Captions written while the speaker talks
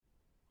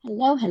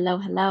Hello, hello,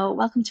 hello.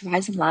 Welcome to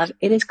Rise and Love.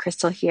 It is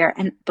Crystal here.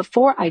 And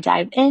before I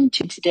dive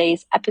into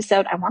today's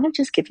episode, I want to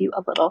just give you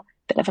a little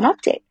bit of an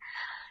update.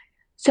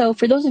 So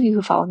for those of you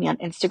who follow me on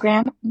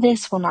Instagram,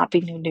 this will not be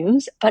new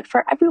news, but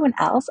for everyone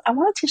else, I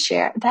wanted to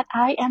share that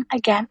I am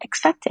again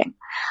expecting.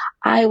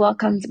 I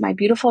welcomed my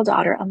beautiful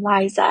daughter,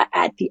 Eliza,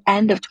 at the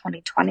end of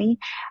 2020.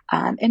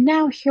 And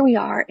now here we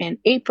are in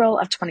April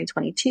of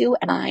 2022,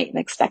 and I am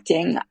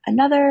expecting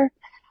another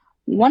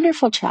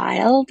wonderful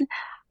child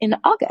in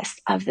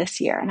August of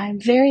this year, and I'm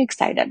very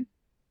excited.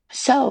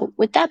 So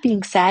with that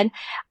being said,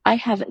 I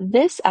have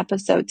this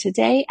episode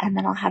today, and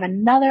then I'll have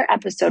another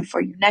episode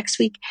for you next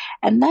week,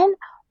 and then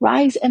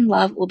Rise and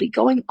Love will be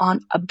going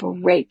on a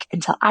break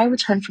until I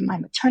return from my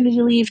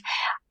maternity leave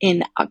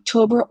in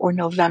October or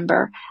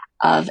November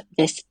of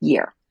this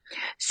year.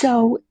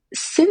 So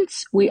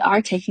since we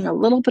are taking a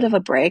little bit of a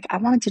break, I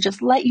wanted to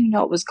just let you know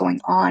what was going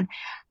on,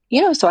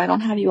 so I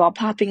don't have you all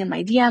popping in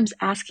my DMs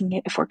asking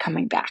if we're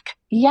coming back.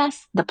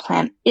 Yes, the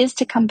plan is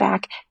to come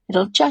back.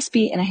 It'll just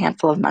be in a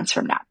handful of months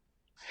from now.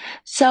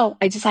 So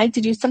I decided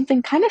to do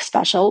something kind of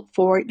special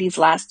for these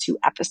last two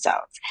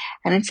episodes.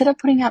 And instead of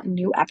putting out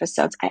new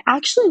episodes, I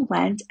actually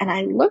went and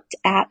I looked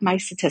at my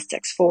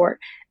statistics for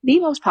the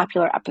most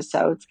popular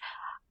episodes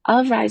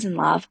of Rise and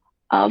Love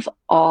of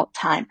all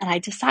time. And I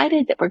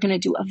decided that we're going to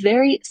do a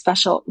very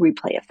special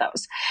replay of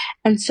those.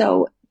 And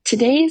so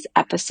today's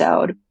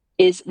episode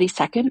is the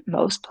second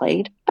most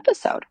played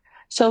episode.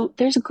 So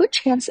there's a good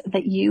chance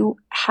that you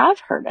have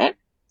heard it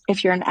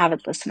if you're an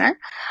avid listener,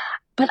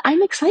 but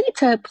I'm excited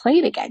to play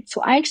it again.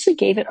 So I actually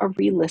gave it a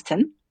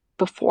re-listen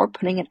before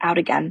putting it out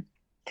again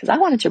because I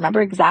wanted to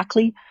remember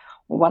exactly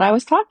what I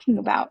was talking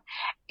about.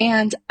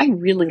 And I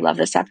really love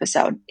this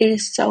episode. It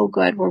is so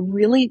good. We're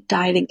really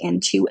diving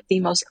into the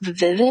most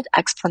vivid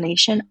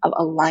explanation of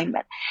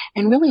alignment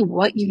and really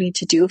what you need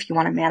to do if you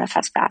want to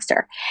manifest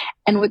faster.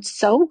 And what's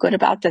so good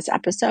about this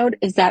episode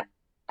is that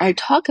I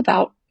talk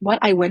about what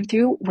I went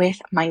through with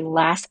my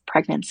last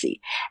pregnancy.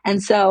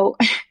 And so,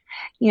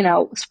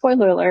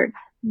 spoiler alert,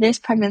 this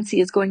pregnancy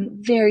is going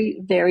very,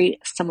 very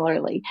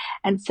similarly.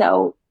 And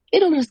so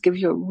it'll just give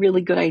you a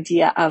really good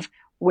idea of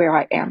where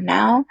I am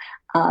now,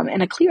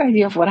 and a clear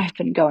idea of what I've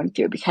been going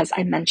through because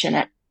I mention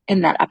it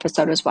in that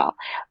episode as well.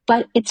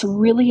 But it's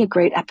really a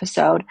great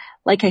episode.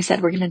 Like I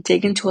said, we're going to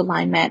dig into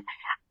alignment.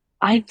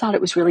 I thought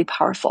it was really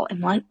powerful.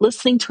 And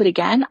listening to it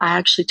again, I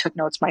actually took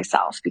notes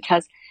myself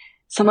because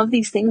some of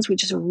these things we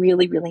just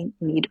really, really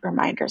need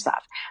reminders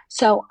of.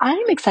 So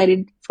I'm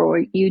excited for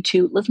you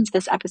to listen to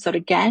this episode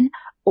again,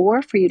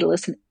 or for you to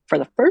listen for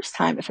the first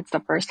time if it's the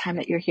first time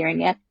that you're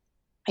hearing it.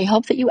 I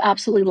hope that you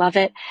absolutely love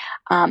it.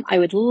 I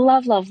would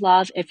love, love,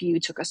 love if you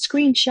took a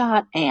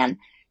screenshot and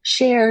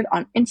shared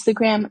on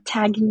Instagram,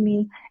 tagging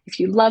me. If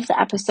you love the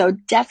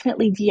episode,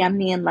 definitely DM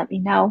me and let me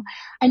know.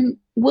 And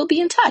we'll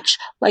be in touch.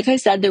 Like I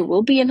said, there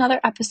will be another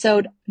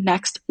episode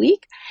next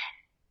week.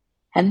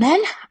 And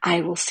then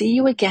I will see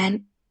you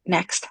again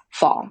next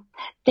fall.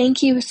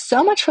 Thank you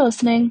so much for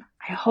listening.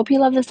 I hope you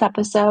love this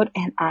episode,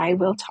 and I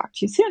will talk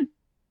to you soon.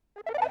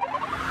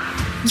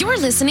 You're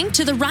listening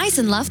to the Rise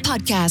and Love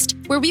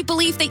podcast, where we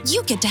believe that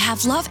you get to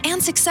have love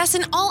and success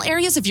in all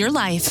areas of your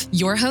life.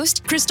 Your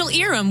host, Crystal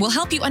Iram, will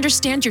help you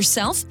understand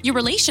yourself, your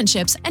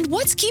relationships, and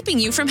what's keeping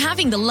you from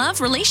having the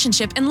love,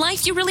 relationship, and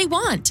life you really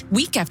want.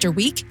 Week after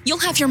week, you'll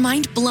have your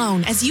mind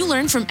blown as you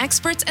learn from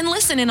experts and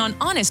listen in on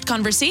honest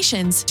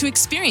conversations to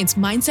experience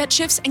mindset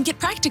shifts and get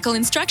practical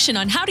instruction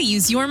on how to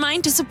use your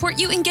mind to support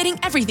you in getting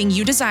everything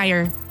you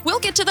desire. We'll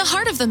get to the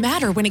heart of the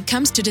matter when it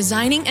comes to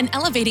designing and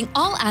elevating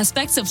all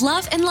aspects of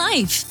love and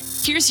life.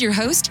 Here's your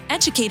host,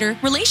 educator,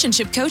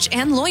 relationship coach,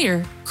 and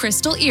lawyer,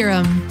 Crystal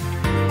Iram.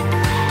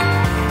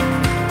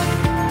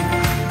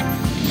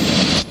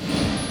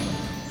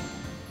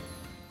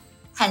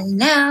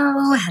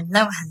 Hello,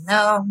 hello,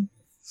 hello.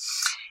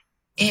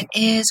 It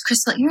is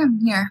Crystal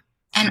Iram here,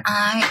 and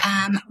I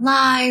am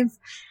live,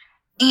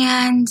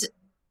 and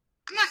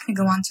I'm not going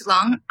to go on too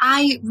long.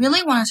 I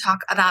really want to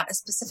talk about a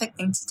specific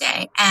thing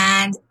today,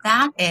 and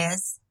that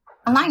is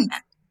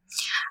alignment.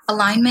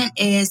 Alignment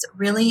is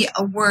really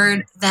a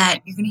word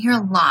that you're going to hear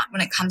a lot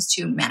when it comes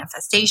to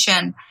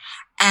manifestation.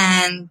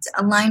 And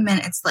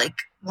alignment, it's like,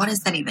 what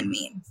does that even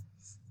mean?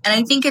 And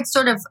I think it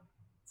sounds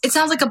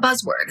like a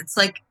buzzword. It's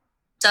like,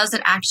 does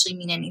it actually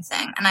mean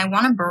anything? And I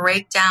want to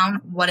break down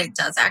what it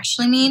does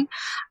actually mean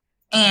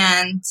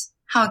and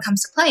how it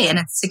comes to play and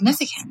its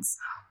significance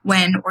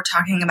when we're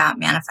talking about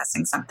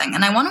manifesting something.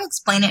 And I want to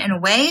explain it in a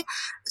way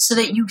so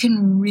that you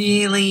can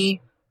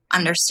really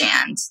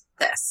understand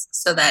this,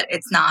 so that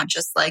it's not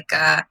just like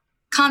a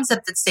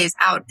concept that stays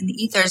out in the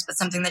ethers, but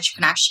something that you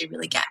can actually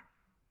really get.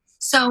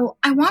 So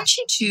I want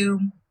you to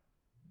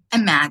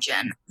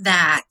imagine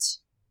that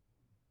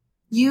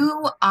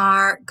you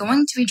are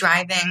going to be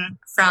driving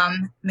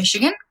from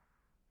Michigan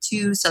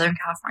to Southern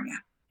California.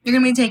 You're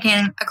going to be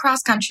taking a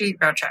cross-country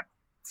road trip.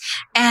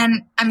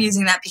 And I'm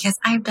using that because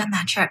I've done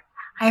that trip.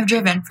 I have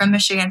driven from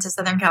Michigan to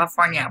Southern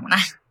California when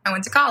I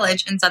went to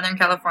college in Southern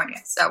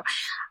California. So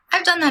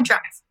I've done that drive.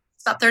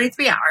 It's about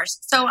 33 hours.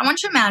 So I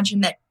want you to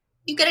imagine that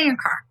you get in your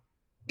car.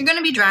 You're going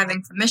to be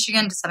driving from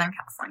Michigan to Southern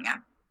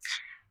California.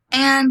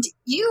 And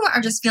you are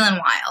just feeling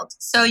wild.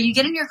 So you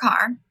get in your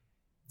car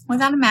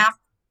without a map,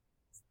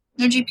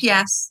 no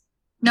GPS,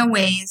 no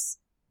Waze,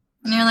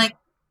 and you're like,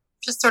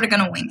 just sort of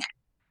going to wing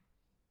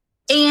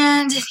it.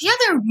 And the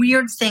other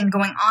weird thing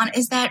going on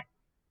is that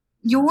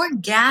your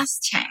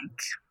gas tank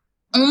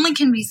only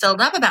can be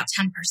filled up about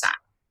 10%.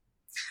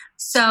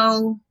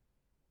 So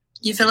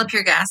you fill up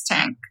your gas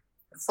tank,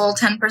 the full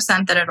 10%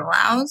 that it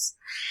allows,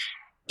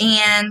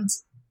 and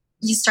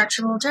you start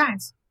your little drive.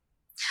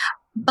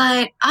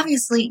 But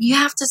obviously, you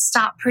have to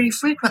stop pretty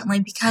frequently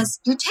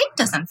because your tank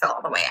doesn't fill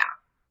all the way out.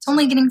 It's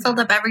only getting filled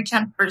up every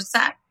 10%.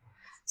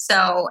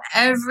 So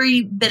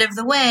every bit of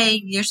the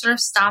way, you're sort of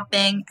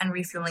stopping and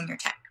refueling your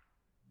tank.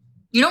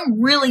 You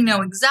don't really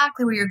know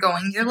exactly where you're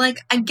going. You're like,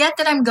 I get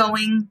that I'm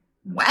going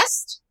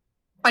west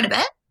quite a bit.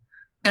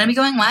 I'm going to be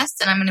going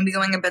west and I'm going to be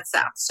going a bit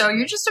south. So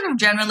you're just sort of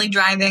generally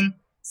driving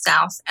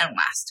south and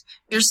west.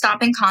 You're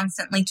stopping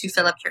constantly to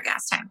fill up your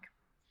gas tank.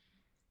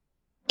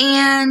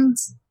 And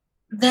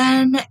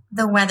then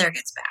the weather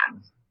gets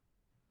bad.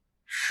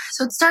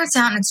 So it starts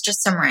out and it's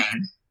just some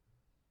rain.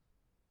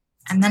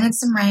 And then it's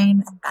some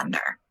rain and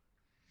thunder.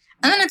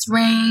 And then it's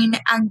rain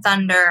and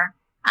thunder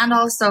and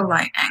also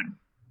lightning.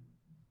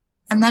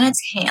 And then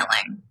it's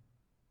hailing.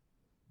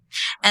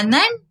 And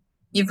then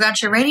you've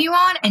got your radio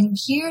on and you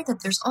hear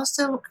that there's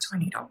also a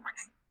tornado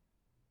warning.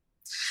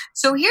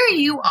 So here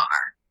you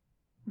are,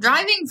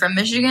 driving from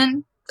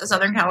Michigan to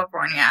Southern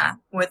California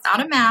without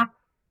a map,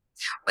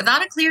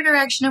 without a clear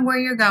direction of where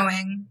you're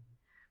going,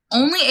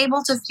 only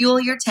able to fuel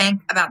your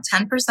tank about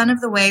 10%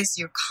 of the way, so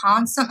you're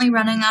constantly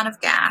running out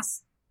of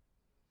gas.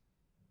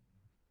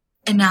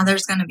 And now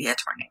there's going to be a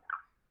tornado.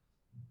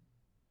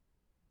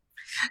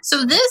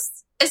 So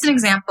this is an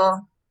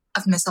example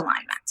of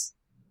misalignment.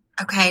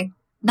 Okay?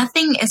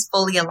 Nothing is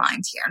fully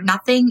aligned here.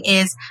 Nothing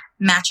is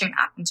matching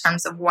up in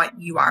terms of what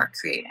you are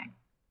creating.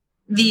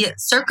 The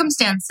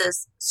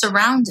circumstances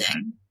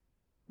surrounding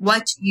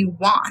what you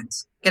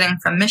want, getting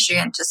from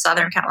Michigan to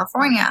Southern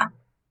California,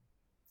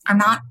 are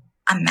not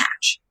a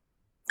match.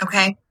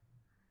 Okay?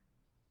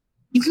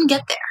 You can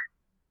get there.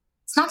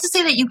 It's not to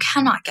say that you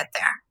cannot get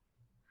there,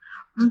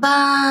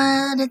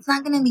 but it's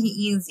not going to be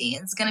easy.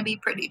 It's going to be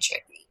pretty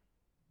tricky.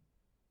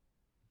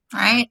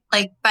 Right?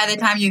 Like, by the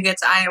time you get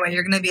to Iowa,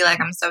 you're going to be like,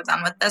 I'm so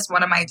done with this.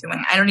 What am I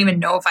doing? I don't even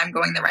know if I'm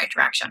going the right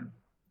direction.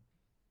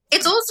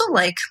 It's also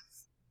like,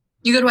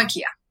 you go to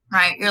IKEA,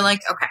 right? You're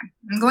like, okay,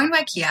 I'm going to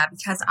IKEA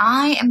because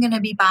I am going to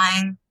be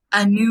buying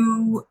a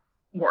new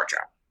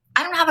wardrobe.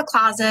 I don't have a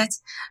closet,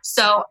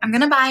 so I'm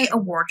going to buy a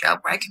wardrobe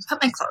where I can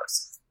put my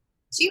clothes.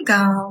 So you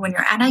go when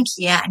you're at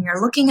IKEA and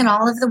you're looking at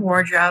all of the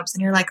wardrobes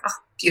and you're like, oh,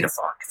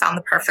 beautiful. I found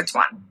the perfect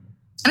one.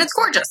 And it's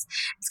gorgeous.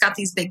 It's got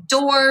these big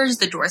doors.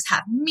 The doors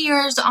have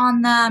mirrors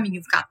on them.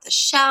 You've got the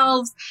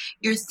shelves.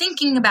 You're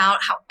thinking about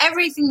how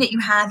everything that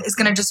you have is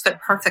going to just fit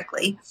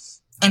perfectly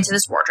into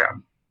this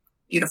wardrobe.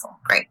 Beautiful.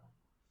 Great.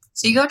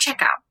 So you go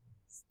check out.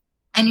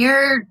 And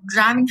you're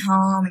driving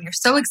home and you're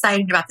so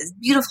excited about this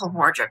beautiful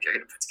wardrobe you're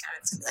going to put together.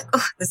 It's going to be like,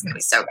 oh, this is going to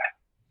be so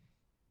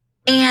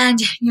good. And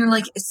you're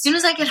like, as soon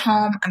as I get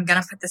home, I'm going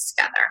to put this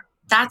together.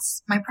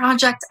 That's my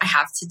project I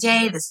have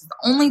today. This is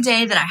the only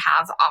day that I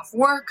have off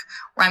work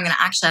where I'm going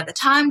to actually have the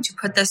time to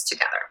put this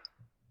together.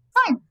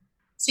 Fine.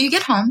 So you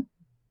get home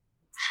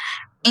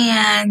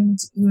and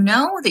you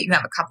know that you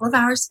have a couple of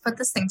hours to put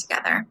this thing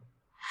together,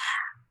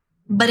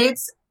 but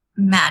it's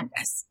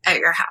madness at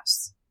your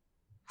house.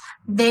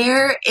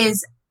 There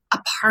is a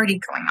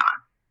party going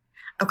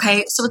on.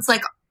 Okay. So it's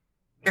like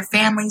your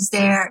family's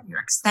there, your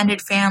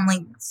extended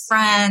family, your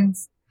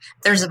friends.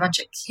 There's a bunch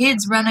of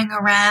kids running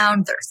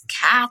around. There's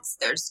cats.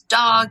 There's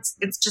dogs.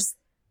 It's just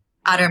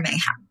utter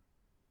mayhem.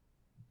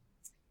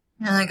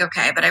 You're like,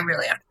 okay, but I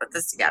really have to put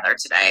this together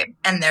today.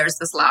 And there's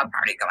this loud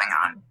party going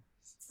on.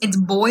 It's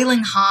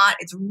boiling hot.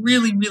 It's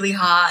really, really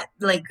hot.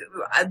 Like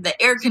the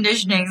air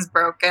conditioning is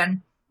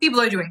broken. People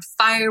are doing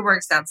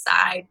fireworks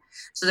outside.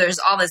 So there's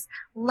all this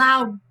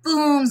loud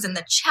booms and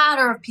the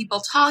chatter of people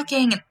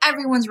talking and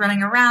everyone's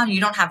running around. You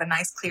don't have a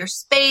nice clear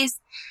space.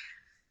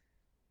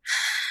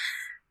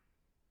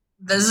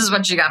 This is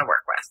what you got to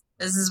work with.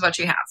 This is what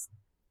you have.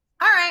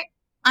 All right,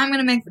 I'm going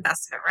to make the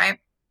best of it, right?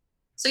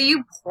 So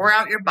you pour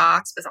out your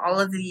box with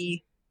all of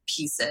the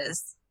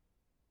pieces,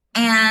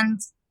 and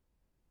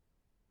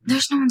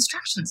there's no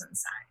instructions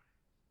inside.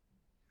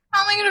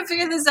 How am I going to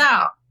figure this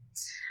out?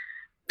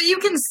 But you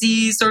can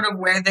see sort of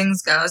where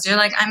things go. So you're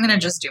like, I'm going to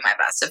just do my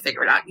best to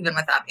figure it out, even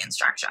without the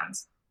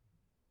instructions.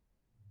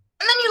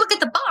 And then you look at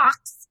the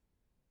box,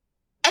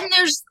 and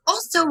there's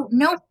also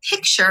no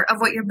picture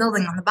of what you're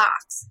building on the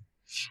box.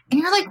 And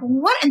you're like,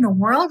 what in the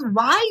world?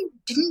 Why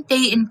didn't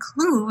they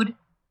include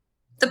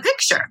the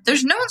picture?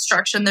 There's no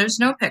instruction. There's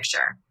no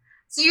picture.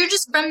 So you're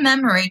just from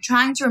memory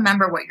trying to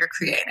remember what you're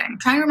creating,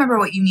 trying to remember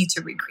what you need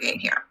to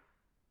recreate here.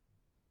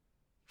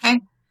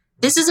 Okay?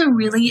 This is a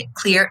really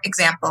clear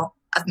example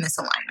of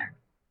misalignment.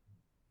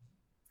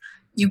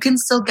 You can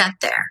still get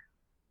there.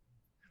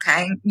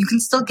 Okay? You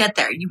can still get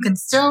there. You can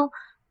still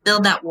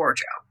build that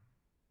wardrobe.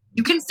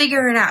 You can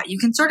figure it out. You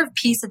can sort of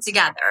piece it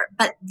together,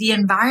 but the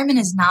environment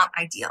is not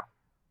ideal,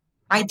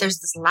 right? There's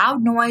this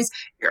loud noise.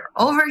 You're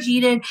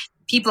overheated.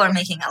 People are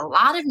making a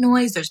lot of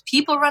noise. There's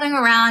people running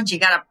around. You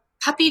got a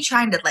puppy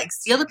trying to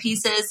steal the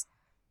pieces.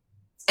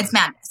 It's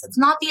madness. It's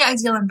not the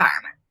ideal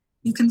environment.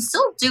 You can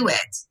still do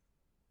it,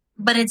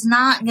 but it's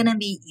not going to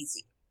be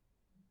easy.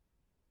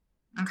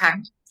 Okay.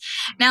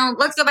 Now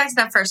let's go back to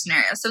that first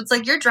scenario. So it's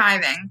like you're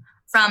driving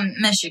from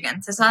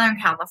Michigan to Southern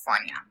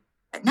California,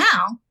 but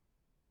now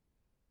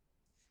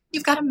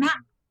you've got a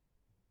map.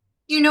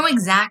 You know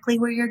exactly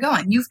where you're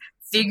going. You've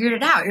figured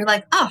it out. You're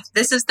like, oh,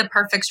 this is the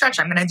perfect stretch.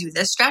 I'm going to do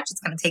this stretch.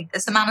 It's going to take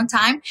this amount of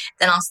time.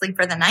 Then I'll sleep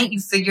for the night. You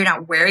figured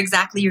out where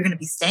exactly you're going to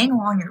be staying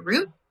along your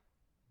route.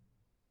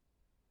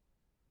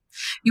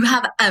 You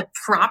have a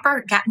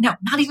proper,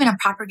 not even a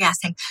proper gas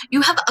tank.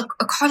 You have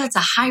a car that's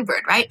a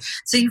hybrid, right?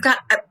 So you've got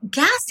a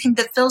gas tank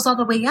that fills all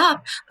the way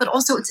up, but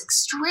also it's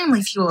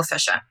extremely fuel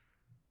efficient.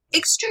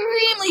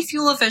 Extremely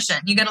fuel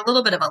efficient. You get a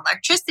little bit of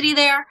electricity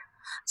there.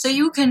 So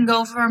you can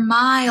go for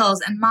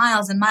miles and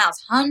miles and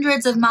miles,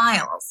 hundreds of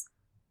miles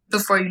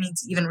before you need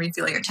to even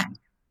refill your tank.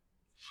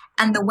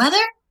 And the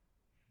weather,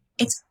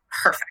 it's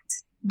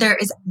perfect. There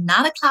is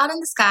not a cloud in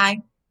the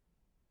sky.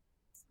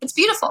 It's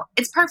beautiful.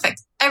 It's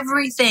perfect.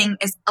 Everything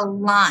is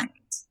aligned.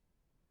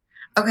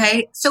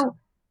 Okay. So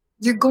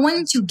you're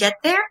going to get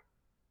there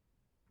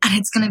and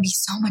it's going to be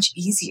so much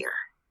easier.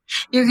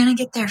 You're going to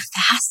get there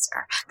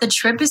faster. The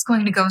trip is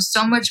going to go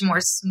so much more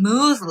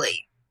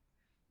smoothly.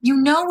 You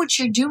know what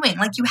you're doing.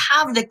 You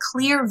have the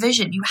clear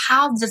vision. You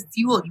have the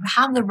fuel. You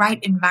have the right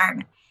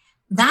environment.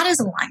 That is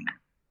alignment.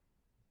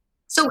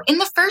 So in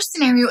the first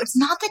scenario, it's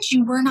not that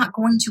you were not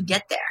going to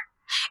get there.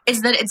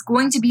 It's that it's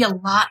going to be a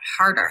lot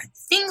harder.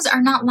 Things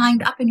are not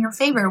lined up in your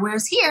favor,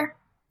 whereas here,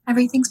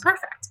 everything's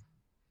perfect.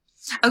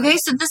 Okay,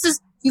 so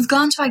you've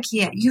gone to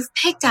IKEA. You've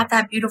picked out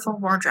that beautiful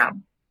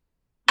wardrobe.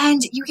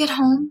 And you get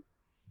home.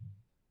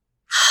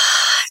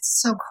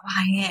 It's so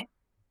quiet.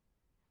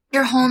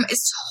 Your home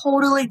is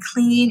totally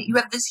clean. You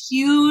have this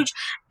huge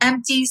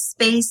empty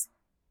space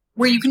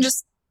where you can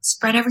just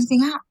spread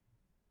everything out.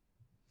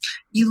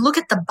 You look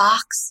at the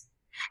box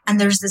and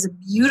there's this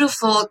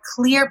beautiful,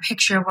 clear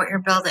picture of what you're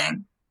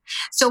building.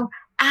 So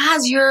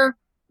as you're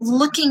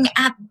looking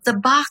at the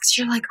box,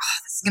 you're like, oh,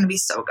 this is going to be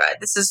so good.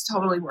 This is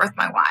totally worth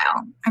my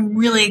while. I'm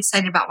really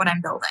excited about what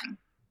I'm building.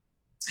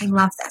 I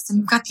love this. And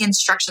you've got the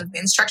instructions. The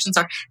instructions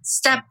are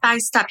step by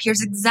step.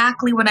 Here's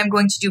exactly what I'm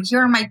going to do.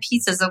 Here are my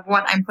pieces of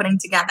what I'm putting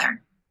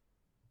together.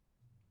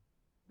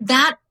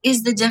 That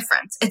is the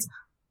difference. It's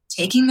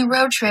taking the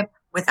road trip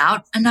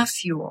without enough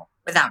fuel,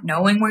 without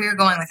knowing where you're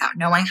going, without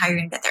knowing how you're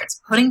going to get there.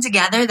 It's putting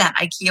together that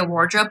IKEA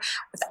wardrobe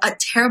with a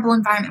terrible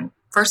environment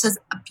versus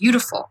a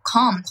beautiful,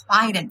 calm,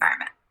 quiet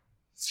environment.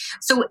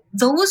 So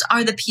those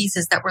are the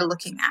pieces that we're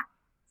looking at.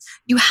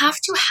 You have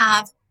to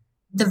have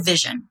the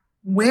vision.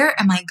 Where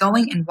am I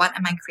going and what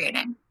am I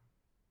creating?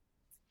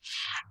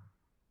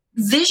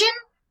 Vision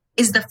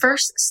is the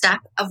first step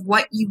of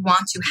what you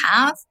want to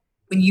have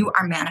when you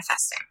are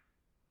manifesting.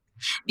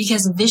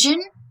 Because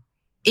vision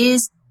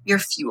is your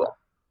fuel.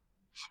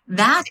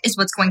 That is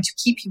what's going to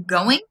keep you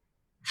going.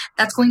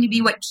 That's going to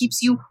be what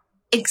keeps you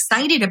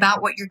excited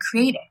about what you're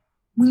creating.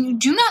 When you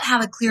do not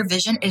have a clear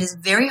vision, it is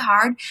very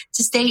hard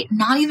to stay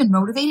not even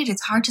motivated.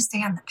 It's hard to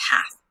stay on the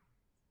path.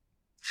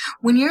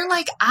 When you're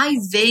like, I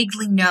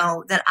vaguely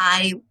know that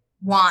I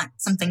want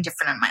something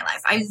different in my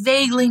life. I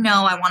vaguely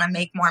know I want to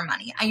make more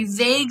money. I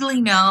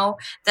vaguely know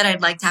that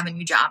I'd like to have a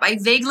new job. I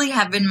vaguely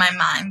have in my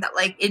mind that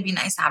it'd be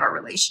nice to have a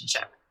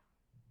relationship.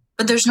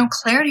 But there's no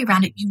clarity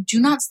around it. You do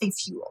not stay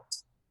fueled.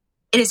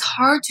 It is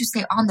hard to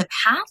stay on the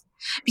path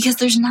because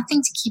there's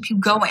nothing to keep you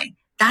going.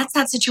 That's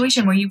that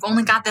situation where you've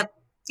only got the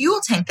fuel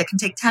tank that can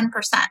take 10%.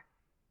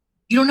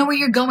 You don't know where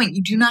you're going.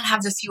 You do not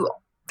have the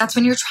fuel. That's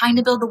when you're trying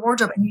to build the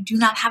wardrobe and you do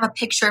not have a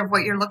picture of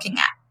what you're looking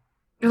at.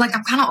 You're like,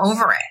 I'm kind of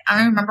over it. I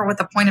don't remember what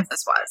the point of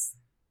this was.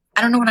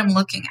 I don't know what I'm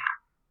looking at.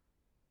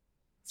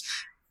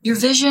 Your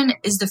vision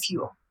is the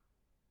fuel.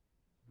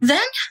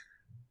 Then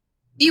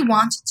you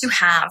want to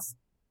have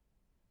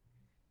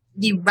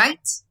the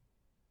right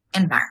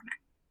environment.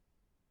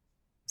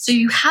 So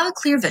you have a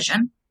clear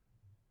vision.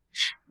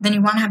 Then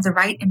you want to have the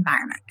right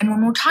environment. And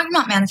when we're talking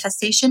about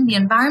manifestation, the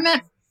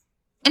environment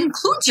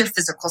includes your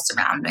physical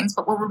surroundings,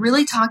 but what we're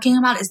really talking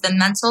about is the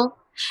mental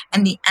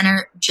and the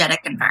energetic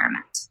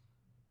environment.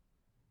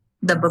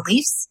 The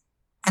beliefs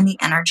and the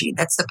energy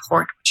that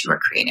support what you are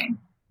creating.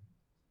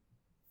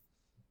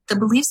 The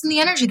beliefs and the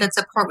energy that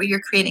support what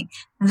you're creating.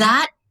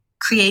 That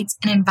creates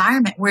an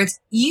environment where it's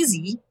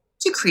easy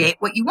to create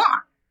what you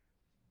want.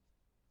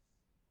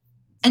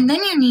 And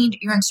then you need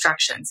your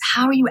instructions.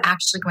 How are you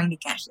actually going to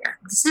get here?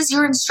 This is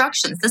your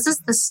instructions. This is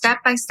the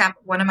step-by-step.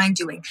 What am I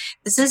doing?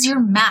 This is your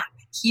map.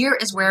 Here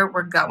is where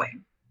we're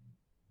going.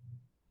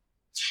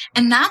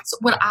 And that's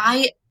what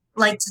I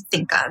like to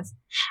think of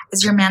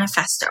as your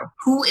manifesto.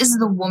 Who is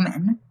the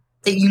woman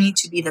that you need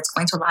to be that's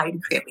going to allow you to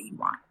create what you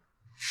want?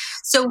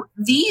 So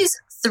these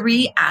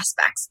three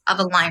aspects of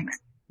alignment,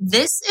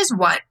 this is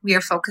what we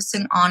are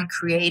focusing on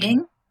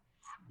creating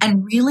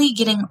and really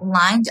getting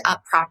lined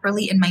up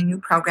properly in my new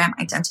program,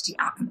 Identity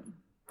Alchemy.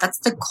 That's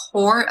the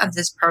core of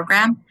this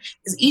program,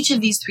 is each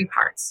of these three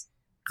parts.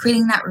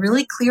 Creating that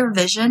really clear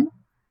vision,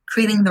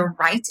 creating the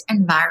right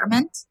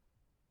environment,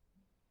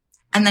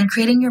 and then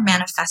creating your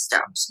manifesto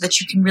so that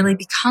you can really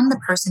become the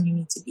person you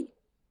need to be.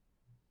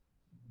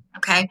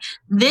 Okay?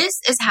 This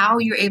is how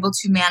you're able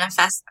to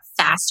manifest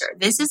faster.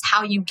 This is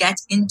how you get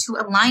into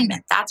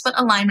alignment. That's what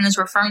alignment is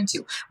referring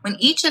to. When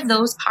each of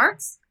those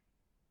parts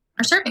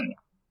are serving you.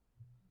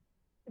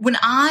 When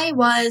I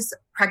was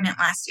pregnant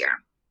last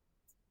year,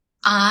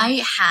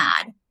 I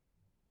had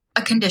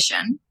a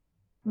condition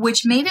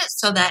which made it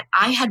so that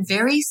I had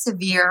very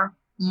severe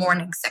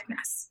morning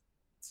sickness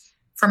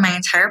for my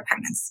entire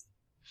pregnancy.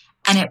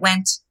 And it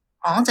went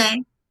all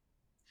day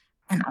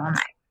and all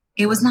night.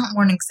 It was not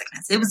morning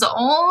sickness. It was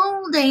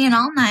all day and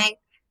all night.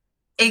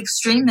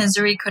 Extreme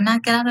misery, could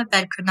not get out of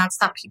bed, could not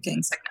stop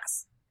puking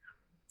sickness.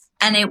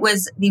 And it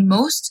was the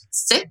most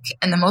sick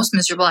and the most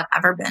miserable I've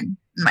ever been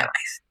in my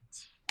life.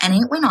 And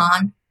it went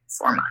on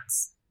 4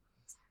 months.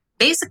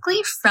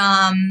 Basically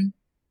from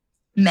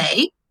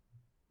May,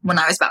 when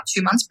I was about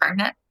 2 months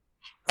pregnant,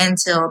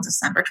 until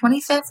December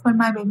 25th, when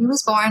my baby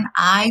was born,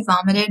 I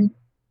vomited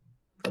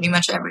pretty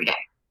much every day.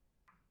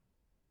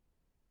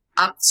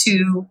 Up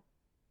to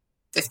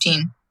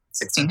 15,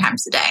 16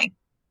 times a day.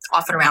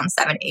 Often around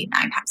 7, 8,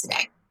 9 times a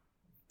day.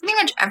 Pretty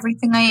much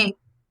everything I ate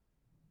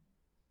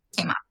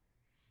came up.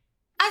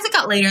 As it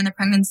got later in the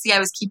pregnancy, I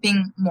was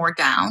keeping more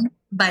down,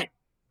 but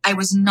I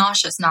was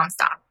nauseous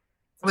nonstop.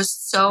 I was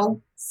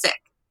so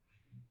sick.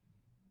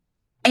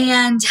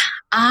 And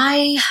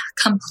I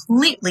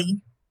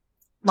completely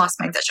lost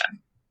my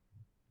vision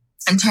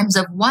in terms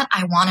of what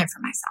I wanted for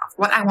myself,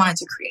 what I wanted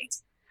to create.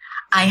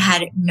 I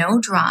had no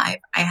drive.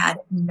 I had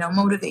no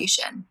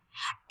motivation.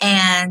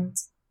 And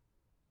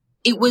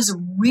it was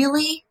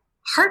really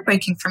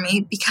heartbreaking for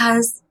me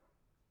because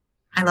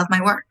I love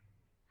my work.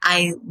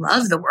 I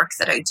love the work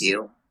that I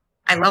do.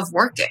 I love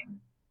working.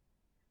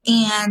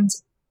 And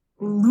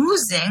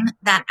losing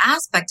that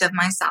aspect of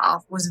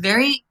myself was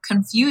very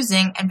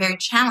confusing and very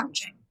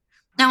challenging.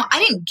 Now,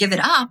 I didn't give it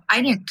up.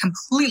 I didn't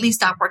completely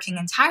stop working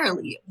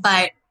entirely,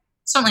 but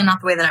certainly not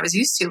the way that I was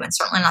used to, and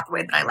certainly not the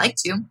way that I like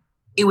to.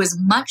 It was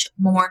much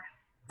more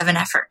of an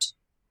effort.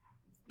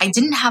 I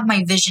didn't have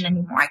my vision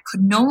anymore. I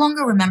could no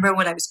longer remember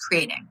what I was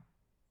creating.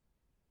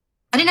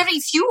 I didn't have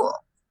any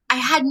fuel. I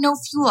had no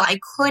fuel. I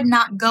could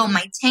not go.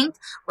 My tank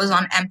was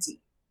on empty.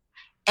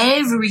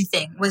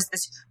 Everything was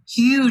this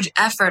huge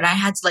effort. I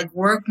had to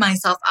work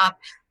myself up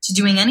to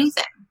doing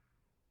anything.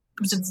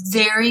 It was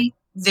very,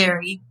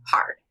 very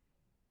hard.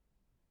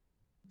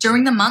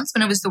 During the months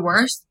when it was the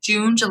worst,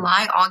 June,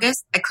 July,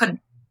 August, I couldn't.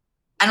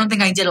 I don't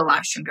think I did a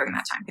live stream during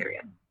that time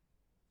period.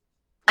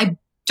 I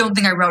don't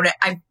think I wrote it.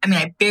 I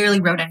barely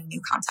wrote any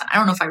new content. I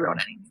don't know if I wrote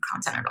any new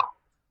content at all.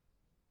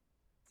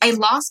 I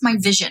lost my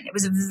vision. It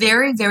was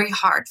very, very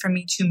hard for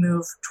me to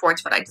move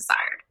towards what I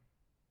desired.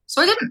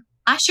 So I didn't.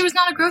 Last year was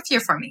not a growth year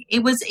for me.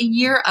 It was a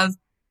year of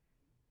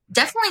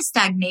definitely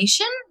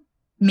stagnation,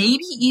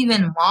 maybe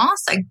even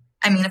loss.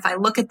 I mean, if I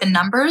look at the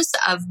numbers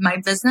of my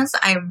business,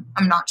 I'm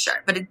not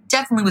sure, but it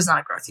definitely was not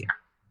a growth year.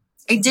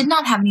 I did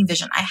not have any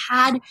vision. I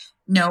had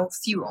no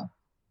fuel.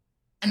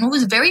 And what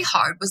was very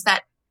hard was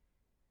that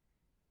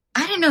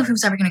I didn't know if it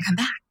was ever going to come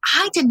back.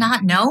 I did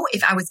not know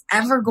if I was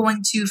ever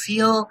going to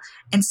feel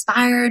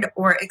inspired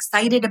or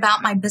excited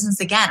about my business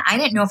again. I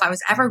didn't know if I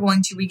was ever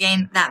going to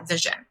regain that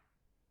vision.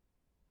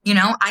 You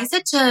know, I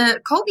said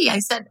to Kobe, I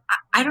said,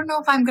 I don't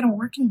know if I'm going to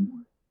work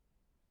anymore.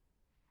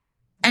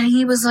 And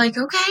he was like,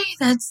 okay,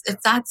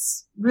 if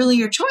that's really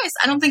your choice.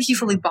 I don't think he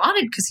fully bought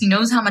it because he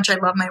knows how much I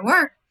love my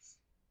work.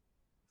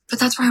 But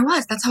that's where I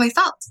was. That's how I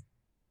felt.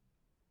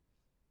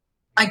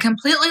 I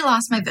completely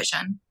lost my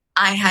vision.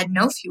 I had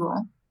no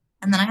fuel.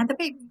 And then I had the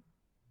baby.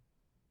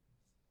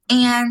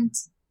 And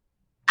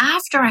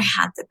after I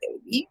had the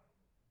baby,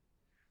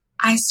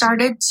 I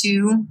started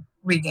to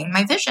regain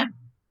my vision.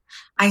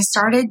 I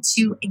started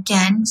to,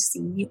 again,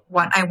 see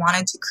what I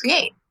wanted to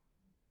create.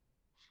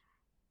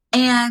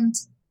 And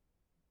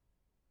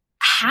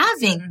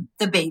having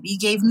the baby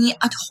gave me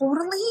a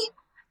totally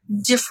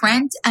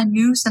different and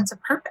new sense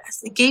of purpose.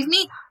 It gave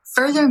me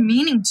further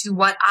meaning to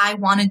what I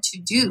wanted to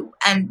do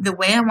and the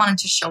way I wanted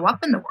to show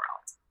up in the world.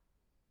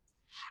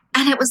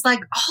 And it was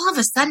like, all of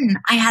a sudden,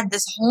 I had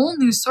this whole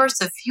new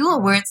source of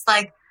fuel where it's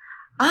like,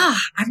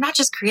 I'm not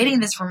just creating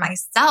this for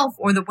myself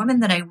or the women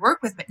that I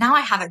work with, but now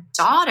I have a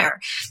daughter.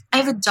 I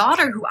have a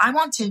daughter who I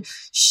want to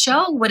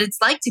show what it's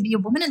like to be a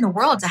woman in the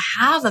world, to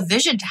have a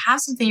vision, to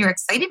have something you're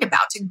excited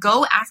about, to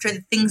go after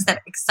the things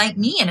that excite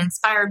me and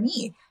inspire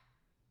me.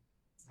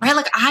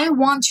 Right? I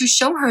want to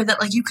show her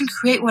that you can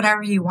create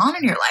whatever you want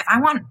in your life. I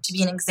want to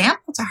be an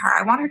example to her.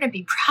 I want her to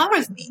be proud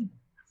of me.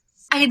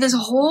 I had this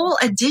whole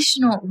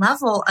additional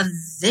level of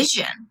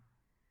vision,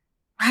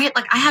 right?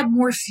 I had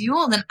more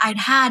fuel than I'd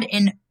had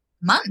in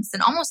months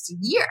and almost a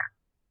year.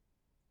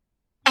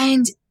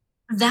 And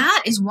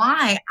that is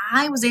why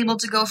I was able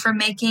to go from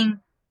making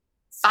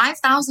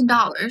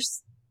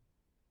 $5,000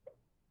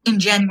 in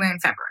January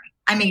and February.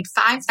 I made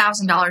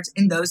 $5,000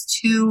 in those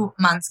 2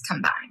 months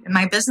combined. In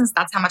my business,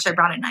 that's how much I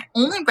brought in. I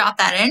only brought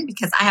that in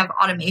because I have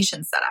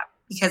automation set up,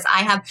 because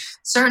I have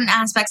certain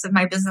aspects of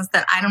my business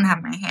that I don't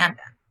have my hand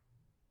in,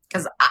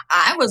 because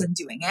I wasn't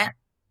doing it,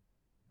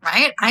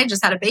 right? I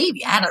just had a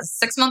baby. I had a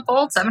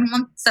 6-month-old,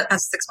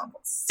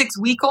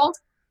 6-week-old.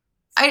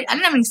 I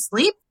didn't have any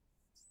sleep.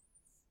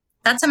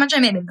 That's how much I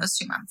made in those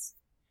 2 months.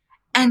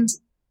 And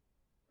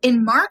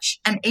in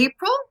March and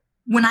April,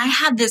 when I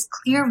had this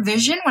clear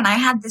vision, when I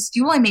had this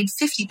fuel, I made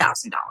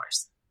 $50,000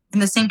 in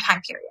the same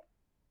time period.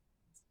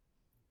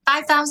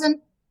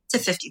 5,000 to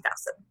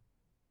 50,000.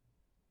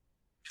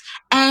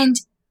 And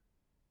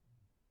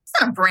it's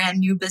not a brand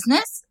new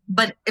business,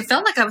 but it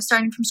felt like I was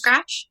starting from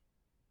scratch.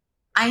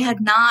 I had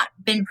not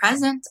been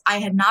present. I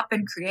had not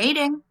been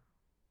creating.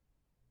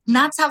 And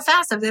that's how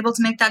fast I was able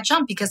to make that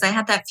jump, because I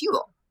had that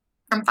fuel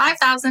from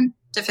 5,000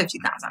 to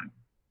 50,000.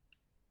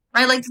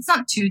 Right? Like, it's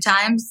not 2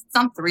 times, it's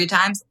not 3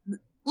 times,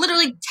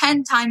 literally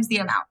 10 times the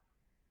amount.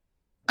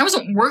 I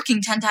wasn't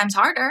working 10 times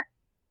harder.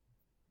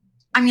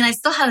 I mean, I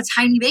still had a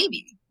tiny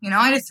baby.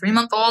 I had a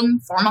 3-month-old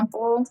and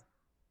 4-month-old.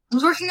 I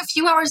was working a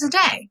few hours a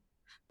day,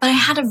 but I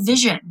had a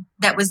vision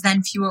that was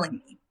then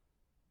fueling me.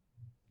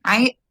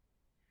 Right?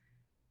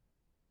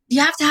 You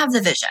have to have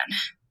the vision.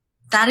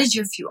 That is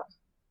your fuel.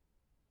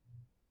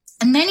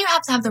 And then you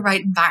have to have the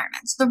right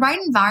environment. So the right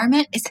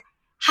environment is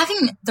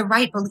having the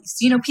right beliefs.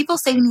 People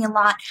say to me a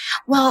lot,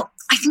 well,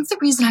 I think the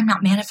reason I'm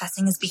not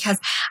manifesting is because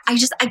I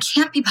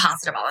can't be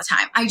positive all the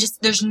time.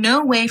 There's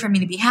no way for me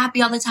to be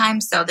happy all the time.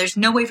 So there's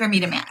no way for me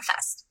to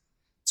manifest.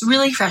 It's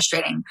really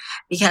frustrating,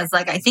 because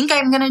I think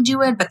I'm going to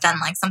do it, but then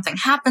something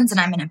happens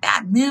and I'm in a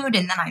bad mood,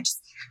 and then I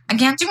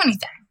can't do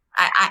anything.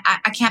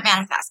 I can't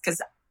manifest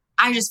because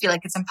I just feel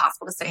like it's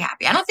impossible to stay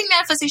happy. I don't think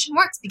manifestation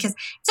works because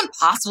it's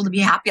impossible to be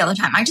happy all the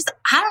time. I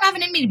don't have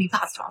it in me to be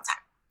positive all the time.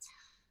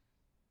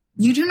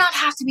 You do not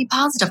have to be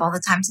positive all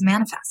the time to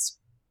manifest.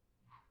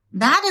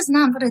 That is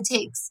not what it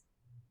takes.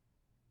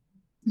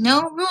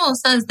 No rule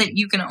says that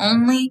you can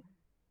only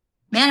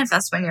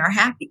manifest when you're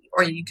happy,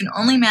 or you can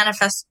only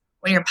manifest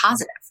when you're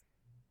positive,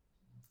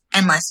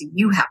 unless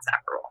you have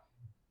that rule.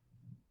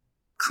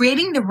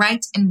 Creating the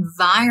right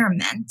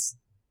environment,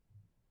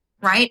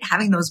 right?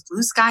 Having those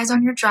blue skies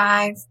on your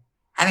drive,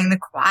 having the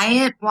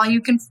quiet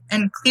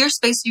and clear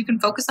space so you can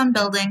focus on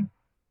building.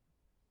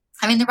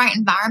 Having the right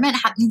environment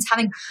means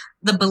having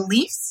the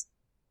beliefs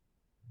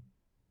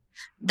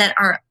that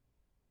are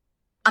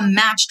a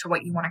match to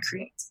what you want to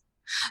create.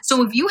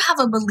 So if you have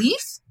a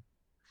belief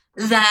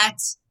that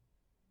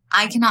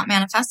I cannot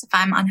manifest if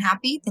I'm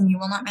unhappy, then you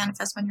will not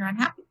manifest when you're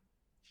unhappy.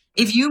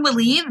 If you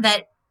believe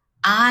that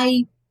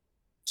I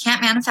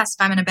can't manifest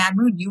if I'm in a bad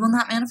mood, you will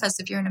not manifest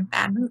if you're in a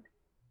bad mood.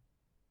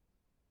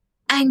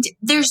 And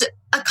there's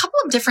a couple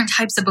of different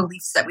types of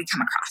beliefs that we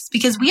come across,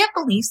 because we have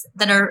beliefs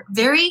that are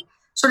very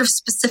sort of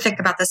specific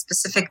about the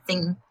specific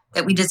thing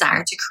that we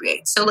desire to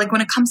create. So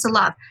when it comes to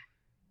love,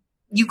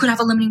 you could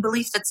have a limiting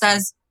belief that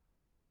says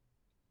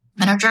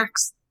men are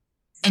jerks,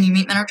 and you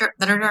meet men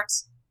that are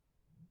jerks.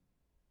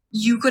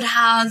 You could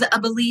have a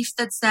belief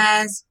that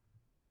says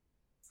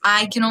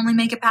I can only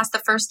make it past the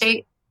first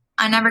date.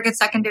 I never get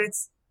second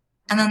dates.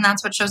 And then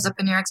that's what shows up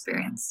in your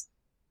experience.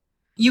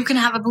 You can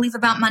have a belief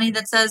about money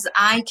that says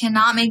I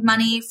cannot make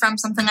money from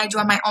something I do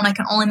on my own. I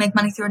can only make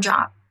money through a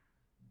job.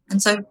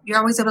 And so you're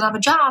always able to have a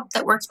job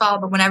that works well,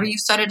 but whenever you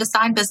started a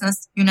side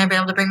business, you're never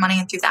able to bring money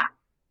in through that.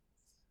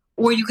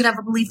 Or you could have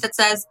a belief that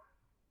says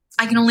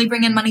I can only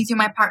bring in money through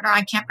my partner.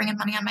 I can't bring in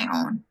money on my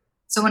own.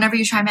 So whenever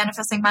you try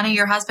manifesting money,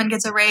 your husband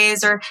gets a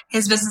raise or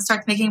his business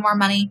starts making more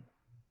money,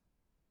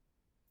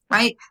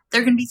 right?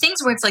 There can be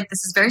things where it's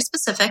this is very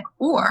specific,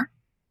 or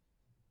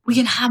we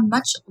can have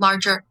much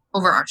larger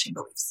overarching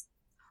beliefs.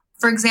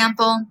 For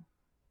example,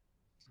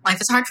 life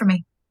is hard for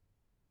me.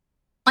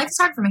 Life is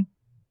hard for me.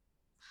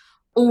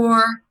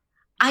 Or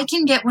I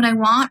can get what I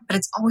want, but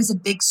it's always a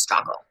big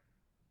struggle.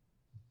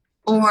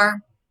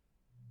 Or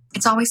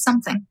it's always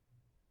something.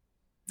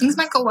 Things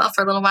might go well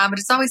for a little while, but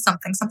it's always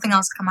something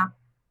else come up.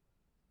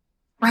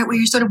 Right? Where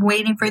you're sort of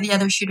waiting for the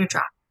other shoe to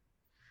drop.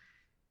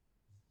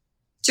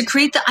 To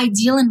create the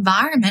ideal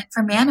environment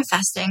for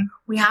manifesting,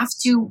 we have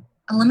to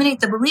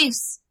eliminate the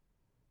beliefs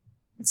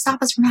that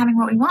stop us from having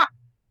what we want.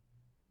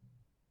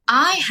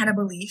 I had a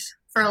belief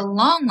for a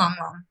long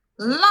time,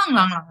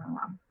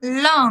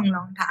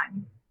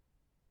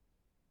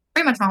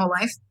 pretty much my whole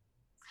life,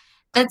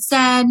 that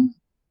said,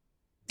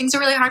 things are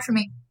really hard for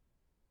me.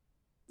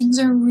 Things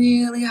are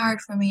really hard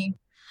for me.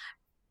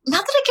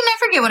 Not that I can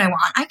never get what I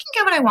want. I can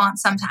get what I want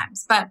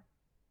sometimes, but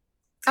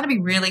it's got to be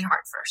really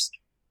hard first.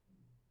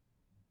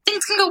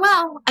 Things can go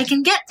well. I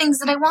can get things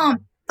that I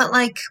want, but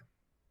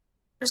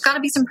there's got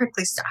to be some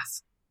prickly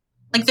stuff.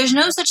 There's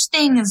no such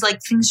thing as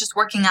things just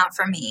working out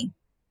for me.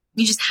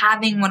 Me just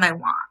having what I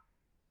want.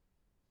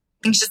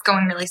 Things just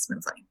going really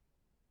smoothly.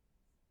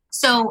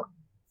 So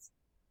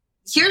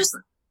here's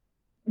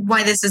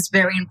why this is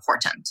very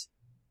important.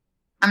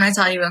 I'm going to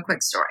tell you a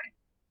quick story.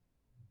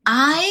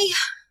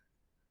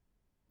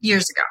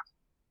 Years ago,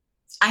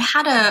 I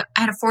had a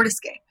Ford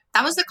Escape.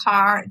 That was the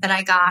car that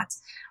I got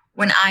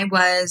when I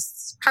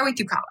was partway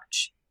through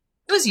college.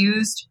 It was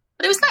used,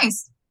 but it was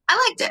nice.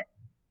 I liked it.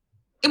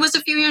 It was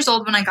a few years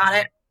old when I got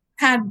it.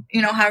 Had,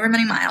 however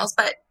many miles,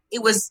 but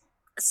it was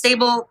a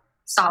stable,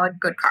 solid,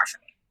 good car for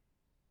me.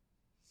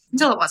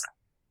 Until it wasn't.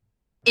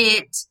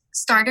 It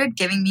started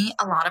giving me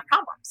a lot of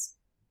problems.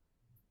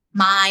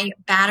 My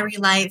battery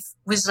life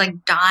was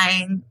like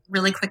dying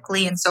really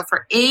quickly. And so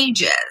for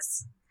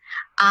ages,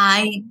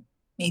 I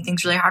made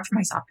things really hard for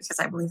myself because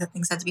I believed that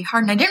things had to be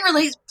hard. And I didn't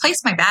really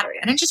replace my battery.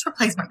 I didn't just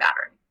replace my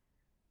battery.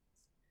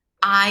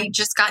 I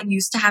just got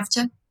used to have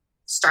to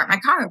start my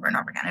car over and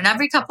over again. And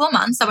every couple of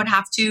months, I would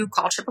have to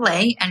call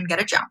AAA and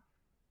get a jump.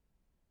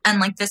 And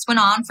like this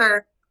went on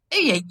for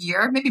maybe a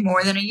year, maybe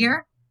more than a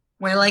year,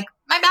 where like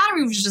my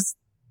battery was just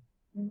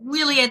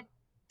really at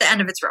the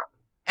end of its rope.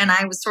 And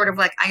I was sort of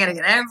like, I got to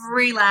get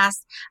every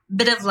last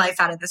bit of life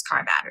out of this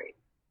car battery.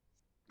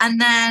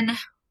 And then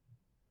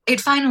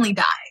it finally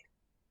died.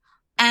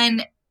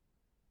 And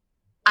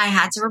I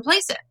had to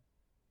replace it.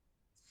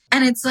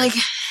 And it's like,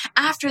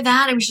 after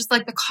that, it was just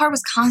like the car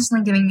was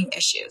constantly giving me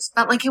issues.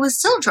 But like it was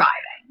still driving.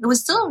 It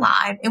was still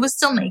alive. It was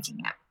still making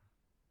it.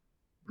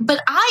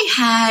 But I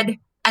had,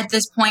 at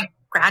this point,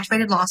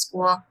 graduated law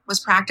school, was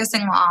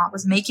practicing law,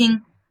 was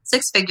making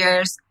 6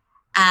 figures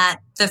at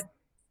the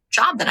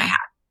job that I had.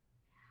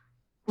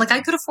 Like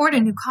I could afford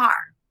a new car,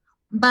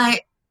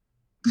 but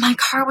my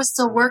car was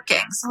still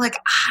working. So like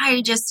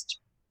I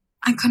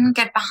couldn't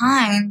get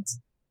behind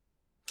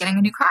getting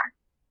a new car.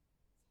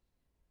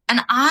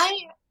 And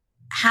I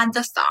had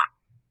the thought,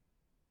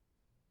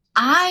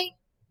 I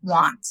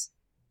want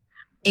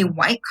a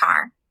white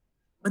car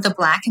with a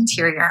black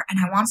interior, and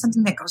I want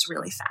something that goes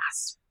really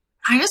fast.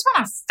 I just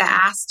want a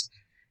fast,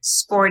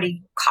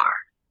 sporty car.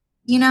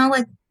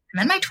 Like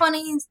I'm in my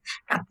 20s,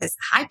 got this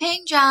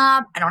high-paying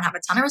job, I don't have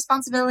a ton of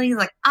responsibilities.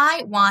 Like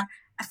I want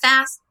a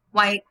fast,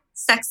 white,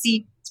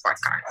 sexy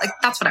sports car. Like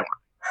that's what I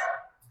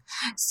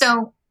want.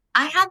 So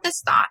I had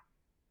this thought,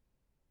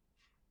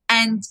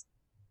 and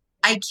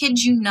I kid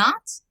you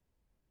not,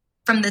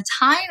 from the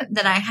time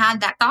that I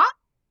had that thought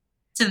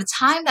to the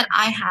time that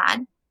I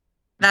had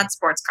that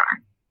sports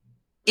car,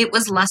 it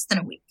was less than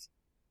a week.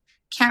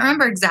 Can't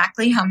remember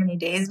exactly how many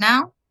days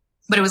now,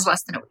 but it was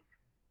less than a week.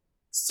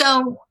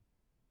 So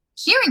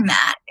hearing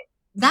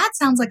that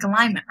sounds like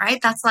alignment,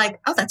 right? That's like,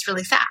 oh, that's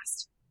really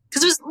fast.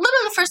 Because it was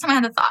literally the first time I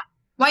had the thought.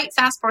 White,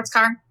 fast sports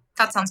car,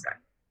 that sounds good.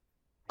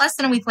 Less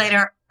than a week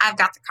later, I've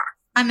got the car.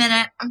 I'm in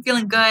it. I'm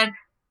feeling good.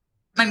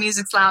 My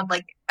music's loud,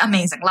 like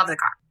amazing. Love the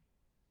car.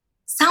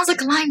 Sounds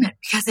like alignment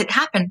because it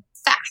happened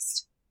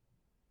fast.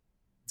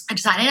 I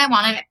decided I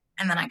wanted it,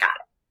 and then I got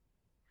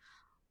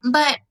it.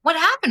 But what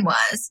happened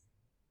was,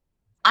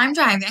 I'm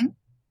driving,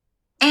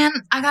 and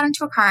I got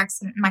into a car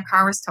accident, and my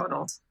car was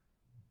totaled.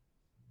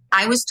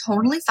 I was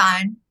totally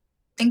fine,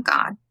 thank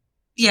God.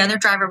 The other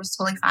driver was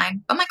totally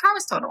fine, but my car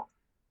was totaled.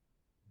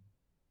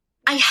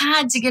 I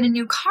had to get a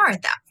new car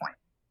at that point.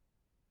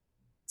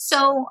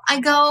 So I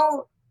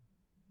go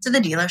to the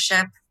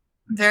dealership,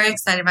 very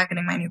excited about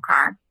getting my new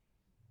car,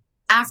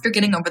 after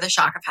getting over the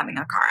shock of having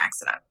a car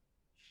accident.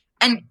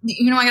 And,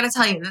 I got to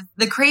tell you,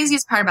 the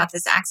craziest part about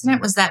this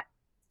accident was that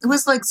it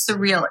was like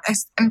surreal.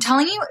 I'm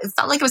telling you, it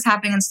felt like it was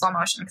happening in slow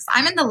motion because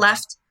I'm in the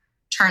left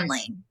turn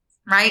lane,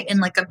 right? In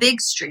like a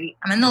big street.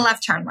 I'm in the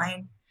left turn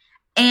lane.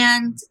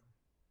 And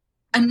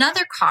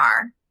another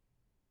car,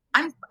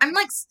 I'm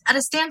like at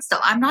a standstill.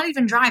 I'm not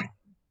even driving.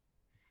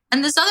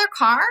 And this other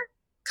car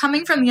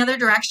coming from the other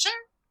direction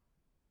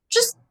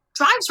just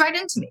drives right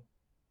into me.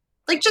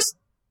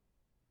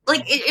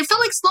 It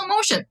felt like slow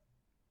motion.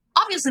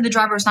 Obviously, the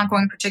driver was not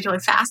going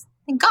particularly fast.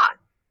 Thank God.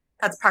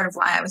 That's part of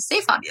why I was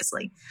safe,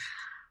 obviously.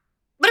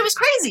 But it was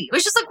crazy. It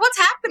was just like, what's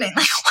happening?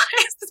 Like, why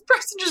is this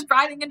person just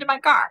driving into my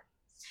car?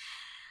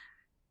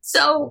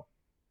 So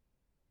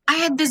I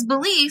had this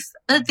belief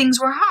that things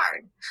were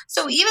hard.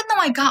 So even though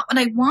I got what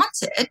I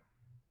wanted, it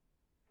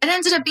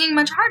ended up being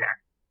much harder.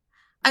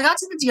 I got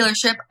to the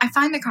dealership. I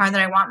find the car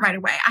that I want right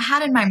away. I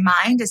had in my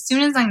mind, as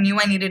soon as I knew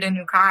I needed a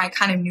new car, I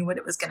kind of knew what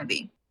it was going to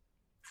be.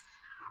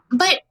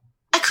 But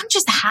I couldn't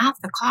just have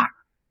the car.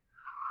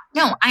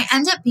 No, I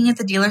ended up being at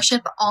the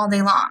dealership all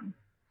day long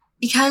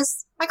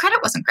because my credit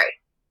wasn't great.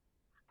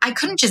 I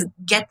couldn't just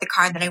get the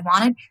car that I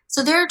wanted.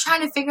 So they were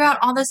trying to figure out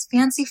all this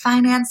fancy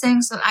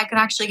financing so that I could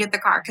actually get the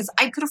car because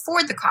I could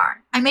afford the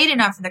car. I made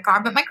enough for the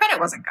car, but my credit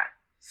wasn't good.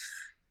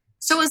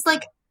 So it was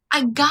like,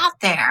 I got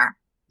there,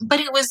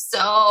 but it was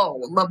so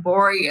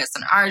laborious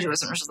and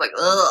arduous and it was just like,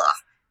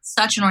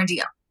 such an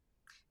ordeal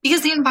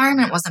because the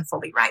environment wasn't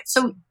fully right.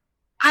 So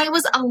I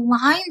was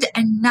aligned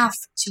enough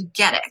to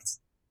get it,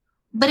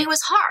 but it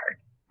was hard,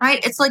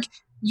 right? It's like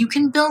you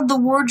can build the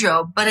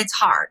wardrobe, but it's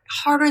hard,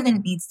 harder than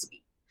it needs to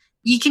be.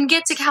 You can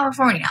get to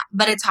California,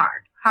 but it's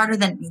hard, harder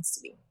than it needs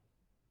to be.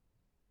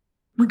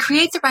 We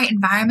create the right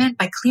environment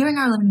by clearing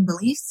our limiting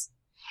beliefs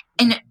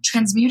and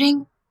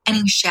transmuting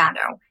any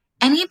shadow,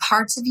 any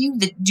parts of you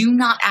that do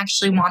not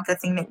actually want the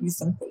thing that you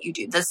think that you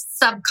do, the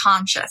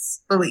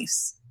subconscious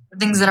beliefs, the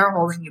things that are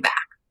holding you back.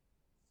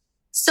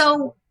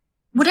 So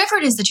whatever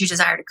it is that you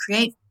desire to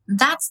create,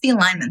 that's the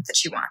alignment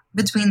that you want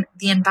between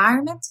the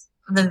environment,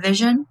 the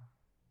vision.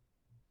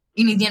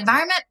 You need the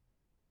environment,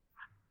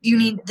 you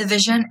need the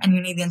vision, and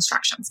you need the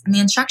instructions. And the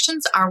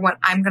instructions are what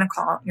I'm going to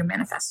call your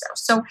manifesto.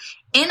 So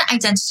in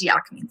Identity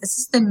Alchemy, this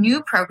is the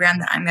new program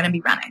that I'm going to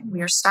be running.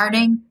 We are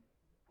starting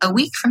a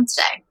week from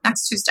today,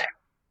 next Tuesday.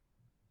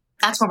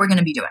 That's what we're going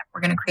to be doing.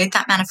 We're going to create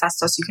that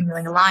manifesto so you can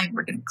really align.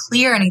 We're going to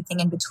clear anything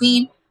in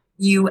between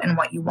you and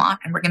what you want,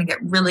 and we're going to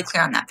get really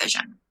clear on that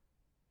vision.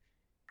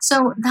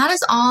 So that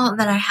is all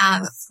that I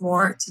have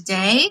for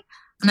today,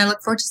 and I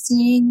look forward to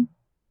seeing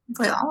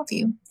hopefully all of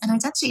you in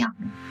Identity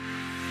Alchemy.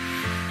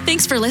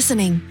 Thanks for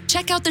listening.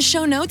 Check out the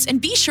show notes and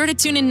be sure to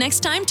tune in next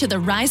time to the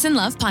Rise in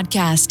Love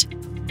podcast.